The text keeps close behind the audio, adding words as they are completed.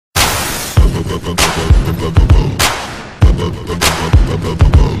Hey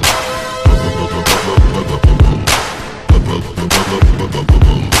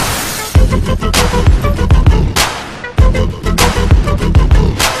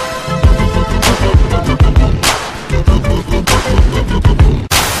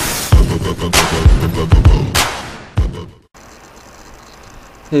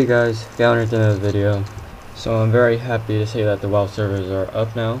guys, down at the end of the video. So I'm very happy to say that the WoW servers are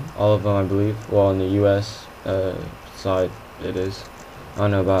up now. All of them, I believe. Well, on the US side it is. I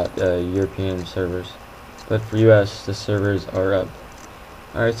don't know about European servers, but for US the servers are up.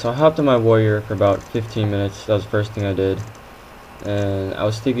 Alright, so I hopped on my warrior for about 15 minutes. That was the first thing I did. And I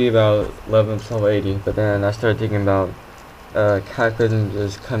was thinking about leveling to level 80, but then I started thinking about Cataclysm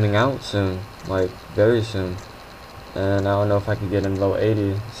is coming out soon, like very soon. And I don't know if I could get him level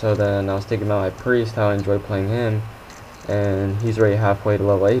 80. So then I was thinking about my priest, how I enjoy playing him, and he's already halfway to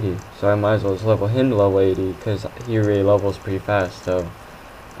level 80. So I might as well just level him to level 80 because he really levels pretty fast. So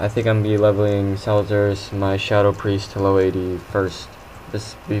I think I'm gonna be leveling Salazar's, my shadow priest, to level 80 first,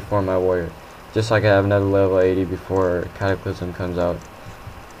 this before my warrior, just so I can have another level 80 before Cataclysm comes out.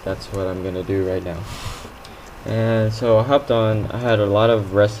 That's what I'm gonna do right now. And so I hopped on. I had a lot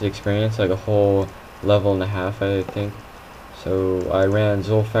of rested experience, like a whole level and a half, I think. So I ran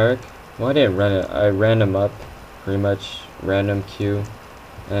farrak. Well, I didn't run it. I ran him up, pretty much random queue,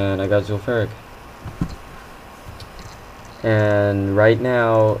 and I got farrak. And right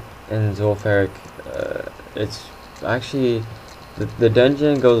now in farrak, it's actually the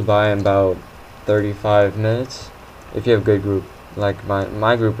dungeon goes by in about 35 minutes if you have a good group. Like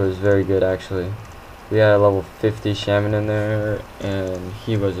my group was very good actually. We had a level 50 shaman in there, and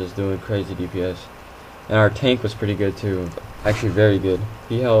he was just doing crazy DPS. And our tank was pretty good too, actually very good.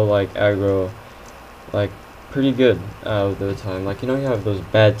 He held like aggro like pretty good out of the time. Like, you know, you have those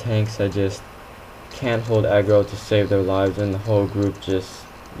bad tanks that just can't hold aggro to save their lives, and the whole group just,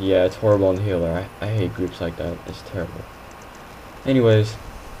 yeah, it's horrible on the healer. I hate groups like that. It's terrible. Anyways,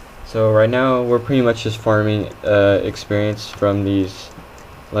 so right now we're pretty much just farming experience from these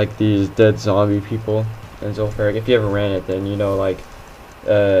dead zombie people in farrak. If you ever ran it, then you know, like,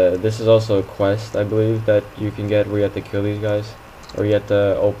 this is also a quest, I believe, that you can get where you have to kill these guys, or you have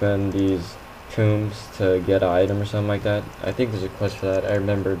to open these tombs to get an item or something like that. I think there's a quest for that. I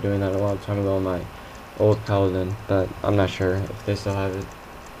remember doing that a long time ago on my old paladin, but I'm not sure if they still have it.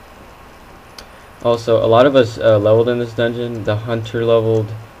 Also, a lot of us leveled in this dungeon. The hunter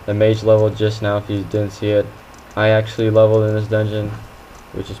leveled, the mage leveled just now, if you didn't see it. I actually leveled in this dungeon,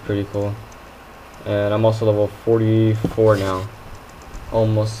 which is pretty cool. And I'm also level 44 now,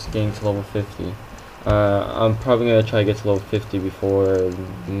 almost getting to level 50. I'm probably gonna try to get to level 50 before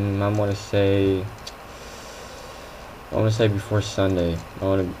I want to say before Sunday. I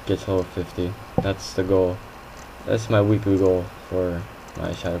want to get to level 50. That's the goal. That's my weekly goal for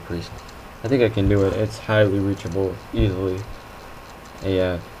my shadow priest. I think I can do it. It's highly reachable, easily.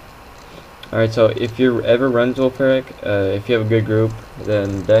 Yeah. Alright, so if you ever run farrak, if you have a good group,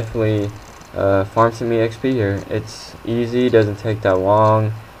 then definitely farm some EXP here. It's easy, doesn't take that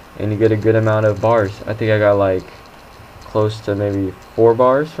long, and you get a good amount of bars. I think I got like close to maybe 4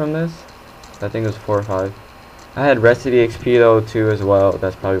 bars from this. I think it was 4 or 5. I had rested EXP though too as well.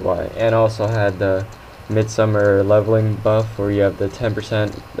 That's probably why. And also had the midsummer leveling buff where you have the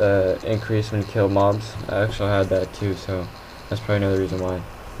 10% increase when you kill mobs. I actually had that too, so that's probably another reason why.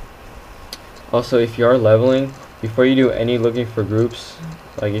 Also, if you are leveling, before you do any looking for groups,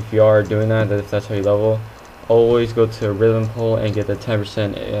 like if you are doing that, if that's how you level, always go to rhythm pull and get the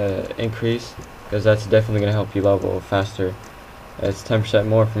 10% increase, because that's definitely going to help you level faster. It's 10%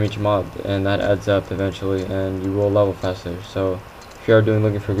 more from each mob, and that adds up eventually, and you will level faster. So if you are doing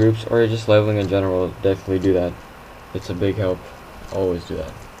looking for groups, or you're just leveling in general, definitely do that. It's a big help. Always do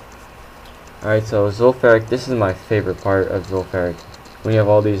that. Alright, so farrak, this is my favorite part of farrak. When you have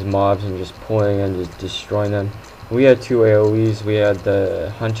all these mobs and just pulling and just destroying them. We had 2 AoEs. We had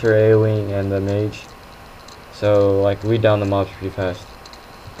the hunter AoE and the mage. So like we downed the mobs pretty fast.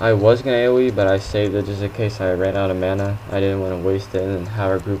 I was gonna AoE, but I saved it just in case I ran out of mana. I didn't want to waste it and have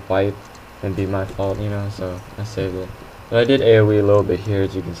our group wipe and be my fault, you know, so I saved it. But I did AoE a little bit here,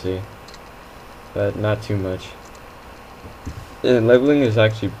 as you can see, but not too much. And leveling is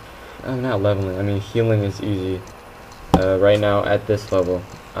actually, I'm not leveling, I mean healing is easy. Right now at this level.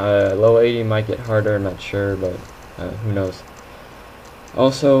 Low 80 might get harder, I'm not sure, but who knows.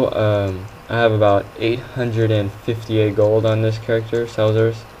 Also, I have about 858 gold on this character,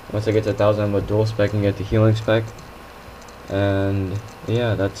 Salazar's. Once I get to 1000, I'm a dual spec and get the healing spec. And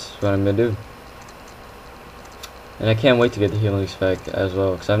yeah, that's what I'm gonna do. And I can't wait to get the healing spec as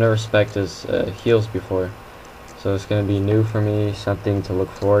well, because I've never spec'd as heals before. So it's going to be new for me, something to look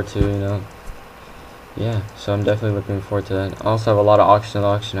forward to, you know. Yeah, so I'm definitely looking forward to that. I also have a lot of auction at the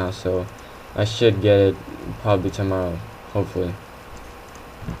auction house, so I should get it probably tomorrow, hopefully.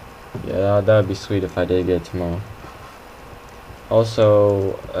 Yeah, that would be sweet if I did get it tomorrow.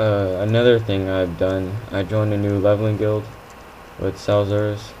 Also, another thing I've done, I joined a new leveling guild with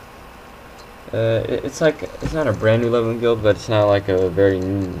Salzers. It's like, it's not a brand new leveling guild, but it's not like a very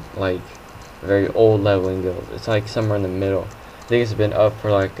new, like very old leveling guild. It's like somewhere in the middle. I think it's been up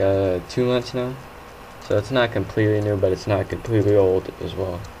for like 2 months now, so it's not completely new, but it's not completely old as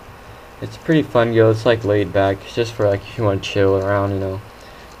well. It's a pretty fun guild. It's like laid back. It's just for like if you want to chill around, you know.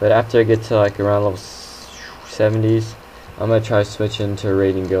 But after I get to like around level 70s, I'm gonna try switching into a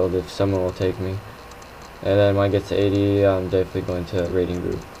raiding guild if someone will take me. And then when I get to 80, I'm definitely going to a raiding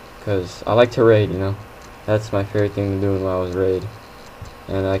group, because I like to raid, you know. That's my favorite thing to do when I was raid.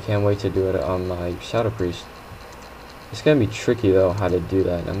 And I can't wait to do it on my Shadow Priest. It's gonna be tricky though how to do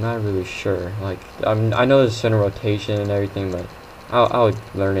that. I'm not really sure. Like I know there's center rotation and everything, but I'll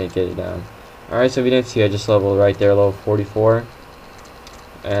learn it, get it down. Alright, so if you didn't see, I just leveled right there, level 44.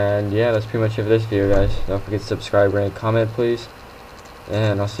 And yeah, that's pretty much it for this video, guys. Don't forget to subscribe, rate, comment, please.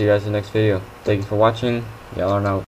 And I'll see you guys in the next video. Thank you for watching. Y'all are out.